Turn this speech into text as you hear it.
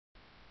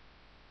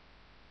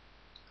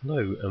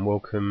Hello and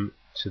welcome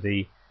to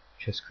the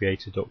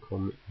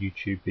chesscreator.com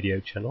YouTube video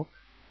channel.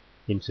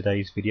 In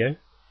today's video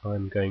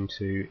I'm going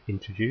to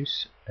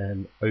introduce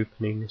an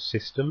opening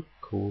system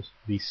called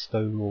the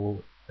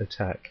Stonewall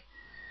Attack.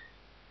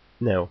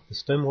 Now, the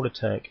Stonewall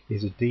Attack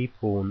is a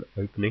d-pawn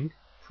opening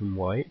from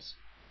white,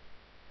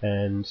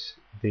 and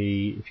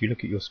if you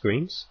look at your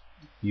screens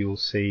you'll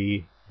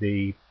see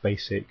the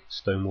basic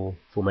Stonewall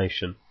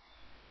formation.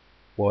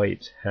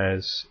 White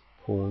has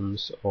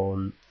pawns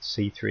on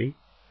c3,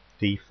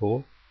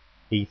 d4,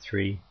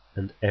 e3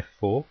 and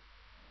f4,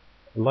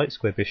 a light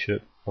square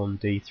bishop on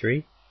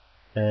d3,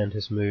 and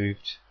has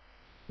moved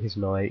his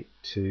knight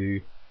to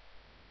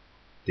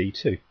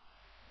d2.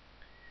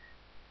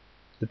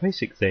 The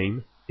basic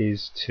theme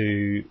is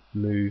to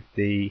move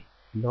the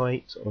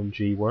knight on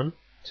g1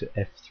 to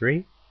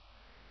f3,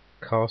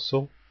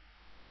 castle,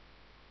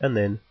 and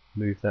then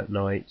move that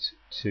knight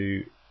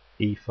to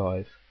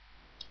e5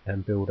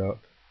 and build up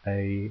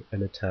an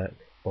attack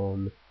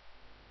on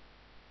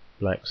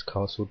black's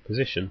castled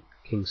position,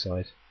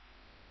 kingside.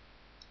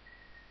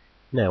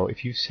 Now,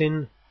 if you've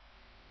seen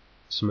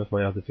some of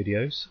my other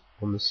videos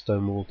on the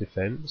Stonewall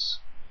Defence,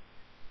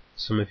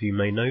 some of you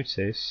may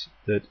notice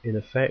that in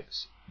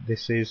effect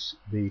this is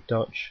the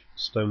Dutch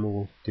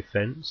Stonewall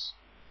Defence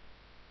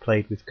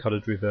played with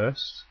coloured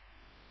reversed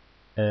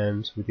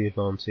and with the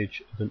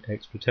advantage of an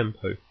extra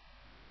tempo.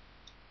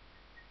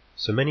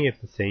 So many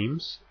of the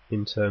themes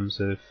in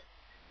terms of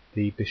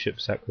the bishop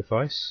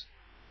sacrifice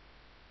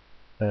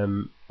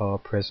are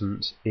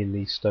present in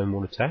the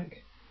Stonewall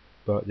Attack,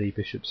 but the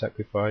bishop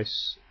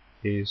sacrifice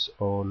is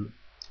on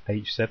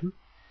h7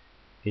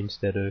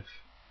 instead of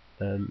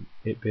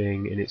it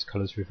being in its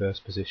colours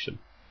reversed position.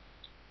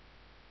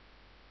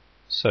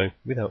 So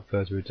without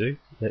further ado,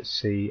 let's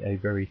see a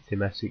very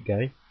thematic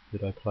game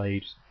that I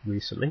played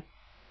recently,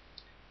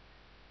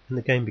 and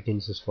the game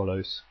begins as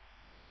follows: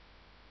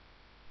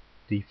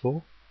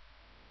 d4,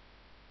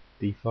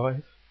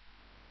 d5,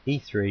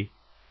 e3,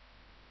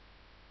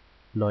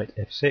 knight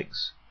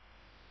f6,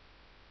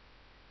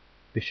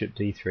 bishop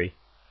d3,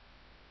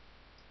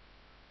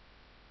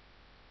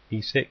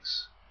 e6,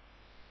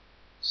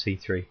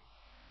 c3.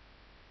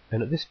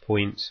 And at this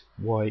point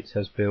white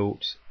has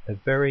built a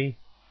very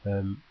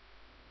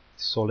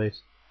solid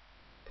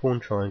pawn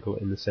triangle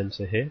in the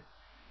centre here.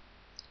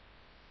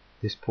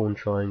 This pawn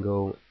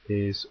triangle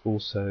is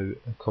also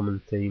a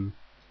common theme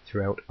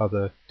throughout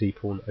other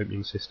d-pawn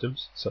opening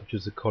systems, such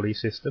as the Colle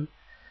system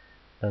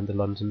and the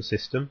London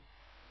system.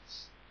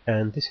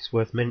 And this is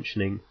worth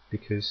mentioning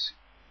because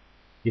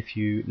if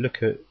you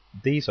look at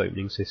these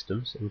opening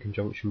systems in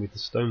conjunction with the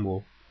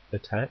Stonewall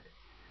Attack,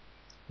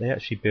 they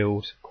actually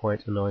build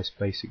quite a nice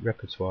basic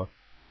repertoire.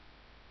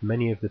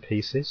 Many of the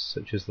pieces,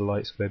 such as the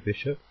light square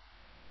bishop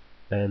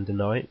and the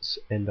knights,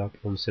 end up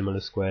on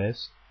similar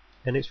squares,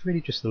 and it's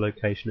really just the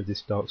location of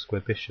this dark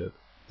square bishop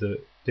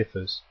that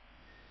differs.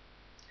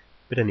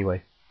 But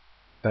anyway,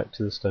 back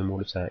to the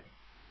Stonewall Attack.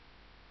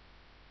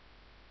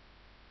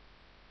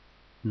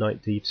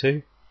 Knight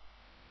d2,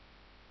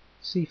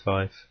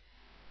 c5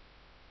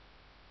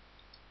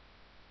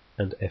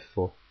 and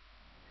f4.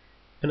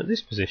 And at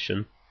this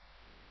position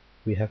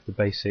we have the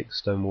basic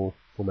Stonewall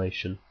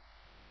formation.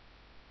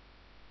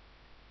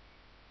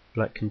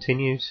 Black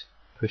continues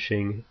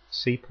pushing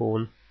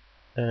c-pawn,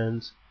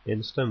 and in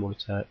the Stonewall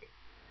Attack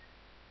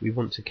we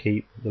want to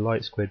keep the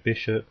light squared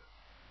bishop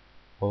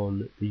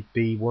on the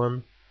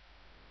b1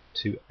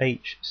 to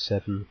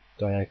h7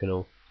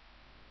 diagonal.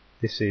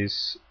 This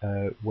is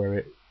where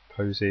it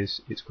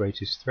poses its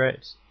greatest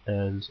threat,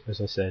 and as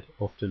I said,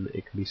 often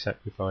it can be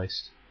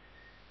sacrificed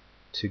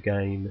to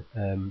gain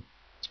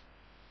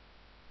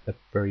a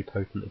very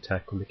potent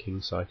attack on the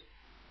king side.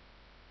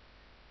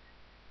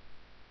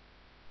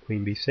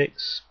 Queen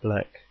b6,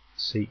 black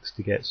seeks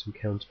to get some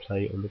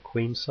counterplay on the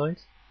queen side,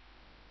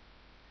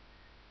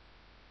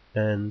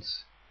 and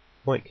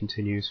white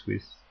continues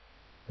with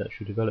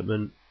natural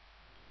development,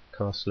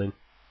 castling,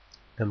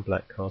 and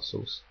black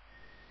castles.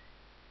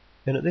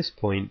 And at this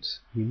point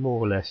we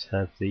more or less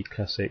have the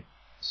classic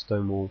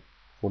Stonewall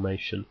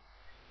formation.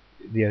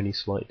 The only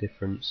slight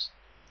difference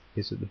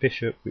is that the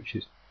bishop, which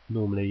is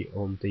normally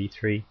on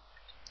d3,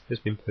 has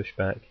been pushed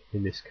back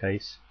in this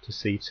case to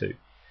c2,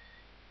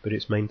 but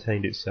it's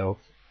maintained itself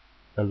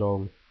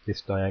along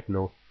this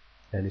diagonal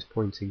and is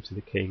pointing to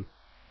the king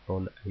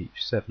on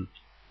h7.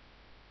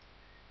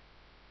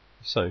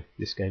 So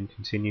this game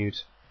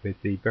continued with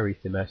the very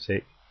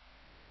thematic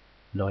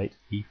knight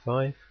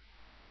e5,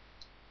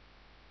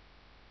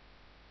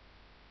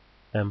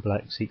 and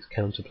black seeks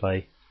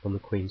counterplay on the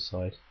queen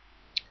side,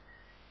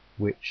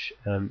 which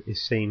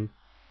is seen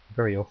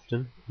very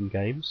often in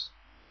games,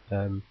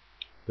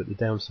 but the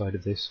downside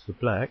of this for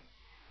black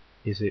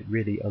is it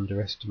really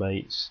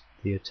underestimates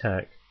the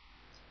attack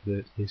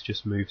that is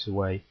just moves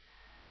away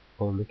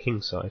on the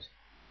king side,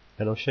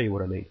 and I'll show you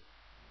what I mean.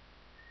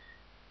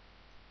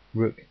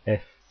 Rook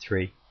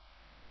f3.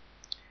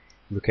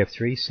 Rook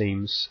f3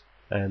 seems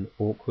an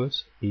awkward,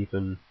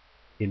 even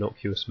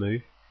innocuous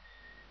move,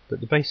 but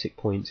the basic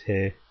point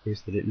here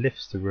is that it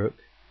lifts the rook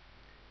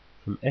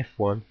from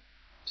f1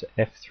 to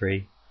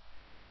f3,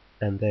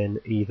 and then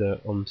either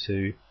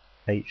onto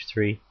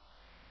h3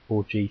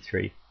 or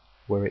g3,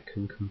 where it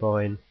can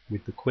combine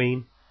with the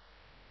queen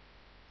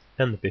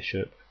and the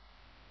bishop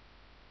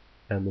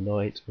and the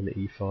knight on the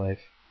e5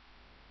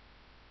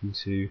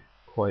 into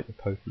quite a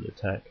potent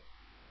attack.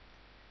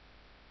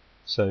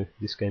 So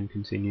this game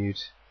continued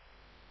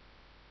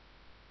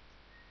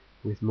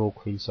with more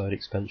queenside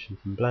expansion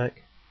from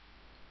black,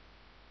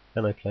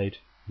 and I played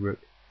rook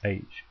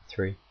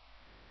h3.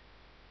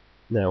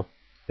 Now,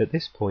 at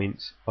this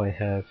point I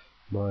have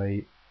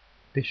my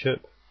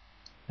bishop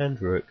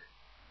and rook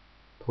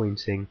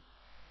pointing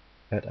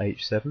at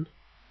h7,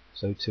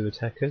 so two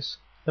attackers,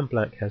 and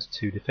black has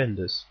two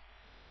defenders,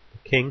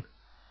 the king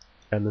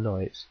and the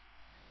knight,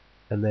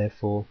 and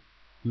therefore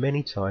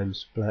many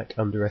times black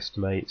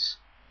underestimates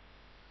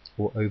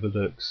or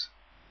overlooks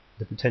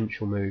the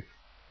potential move,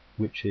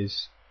 which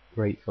is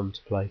great fun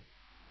to play.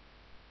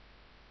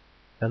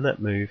 And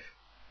that move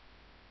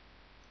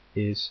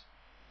is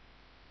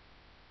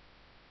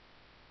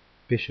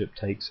bishop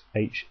takes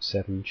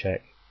h7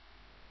 check,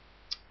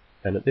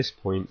 and at this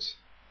point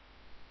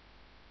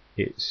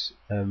it's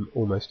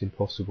almost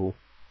impossible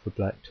for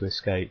black to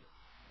escape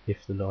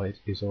if the knight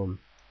is on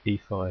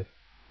e5.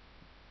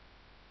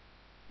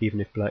 Even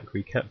if black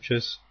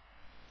recaptures,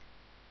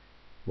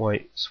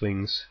 white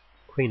swings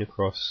queen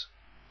across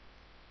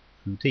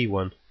from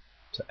d1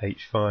 to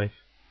h5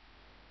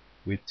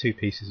 with two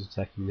pieces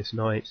attacking this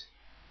knight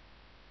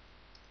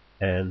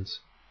and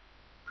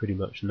pretty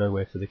much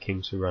nowhere for the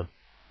king to run.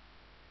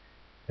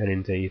 And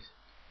indeed,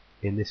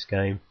 in this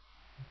game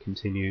it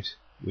continued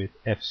with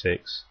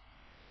f6,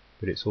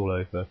 but it's all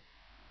over.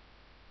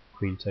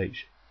 Queen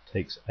takes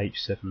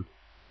h7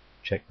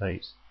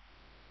 checkmate.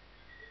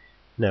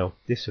 Now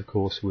this of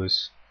course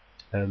was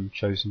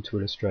chosen to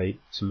illustrate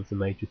some of the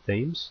major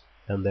themes,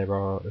 and there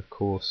are of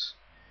course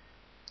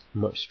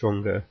much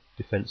stronger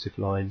defensive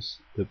lines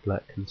that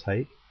black can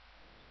take,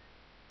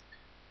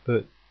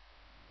 but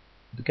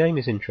the game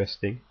is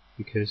interesting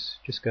because,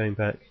 just going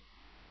back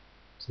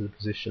to the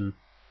position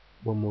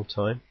one more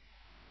time,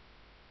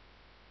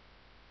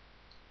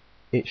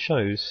 it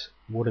shows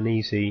what an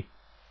easy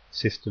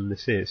system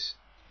this is.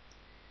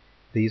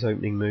 These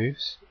opening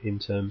moves in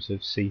terms of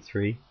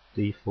c3,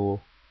 d4,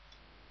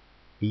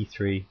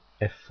 e3,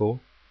 f4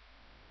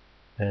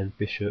 and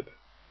bishop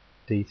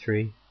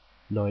d3,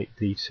 knight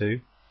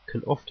d2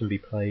 can often be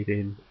played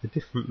in a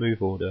different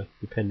move order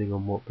depending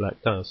on what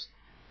black does,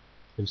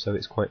 and so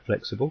it's quite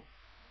flexible.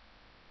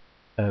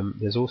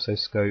 There's also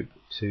scope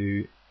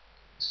to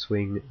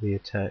swing the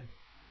attack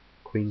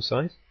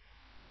queenside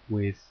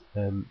with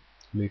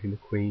moving the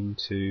queen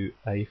to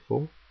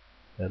a4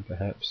 and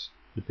perhaps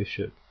the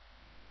bishop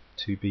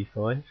to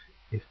b5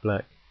 if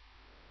black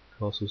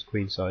castles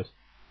queenside.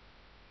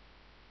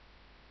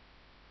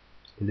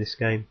 In this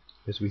game,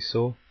 as we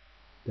saw,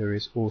 there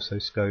is also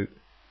scope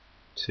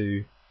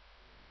to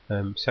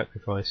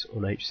sacrifice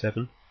on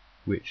h7,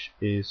 which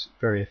is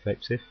very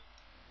effective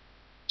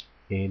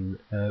in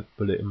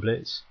bullet and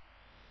blitz,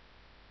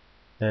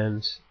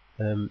 and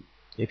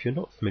if you're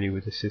not familiar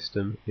with the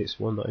system, it's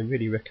one that I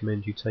really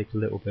recommend you take a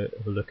little bit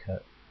of a look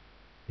at.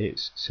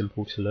 It's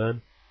simple to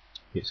learn,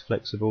 it's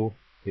flexible,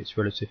 it's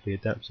relatively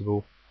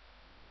adaptable,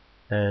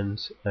 and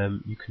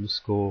you can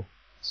score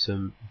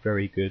some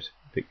very good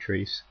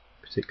victories,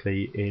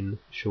 particularly in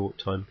short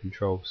time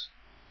controls.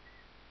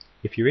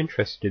 If you're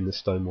interested in the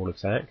Stonewall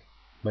Attack,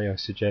 may I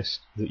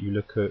suggest that you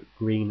look at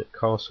Green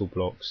Castle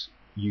Block's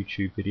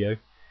YouTube video.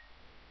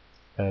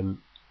 The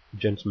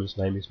gentleman's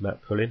name is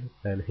Matt Pullin,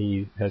 and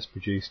he has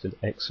produced an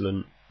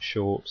excellent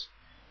short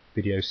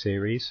video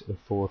series of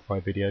 4 or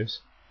 5 videos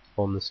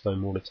on the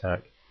Stonewall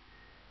Attack.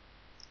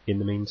 In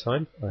the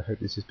meantime, I hope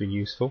this has been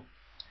useful,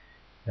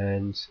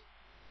 and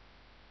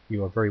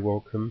you are very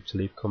welcome to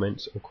leave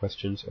comments or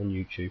questions on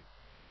YouTube.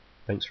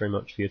 Thanks very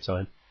much for your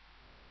time.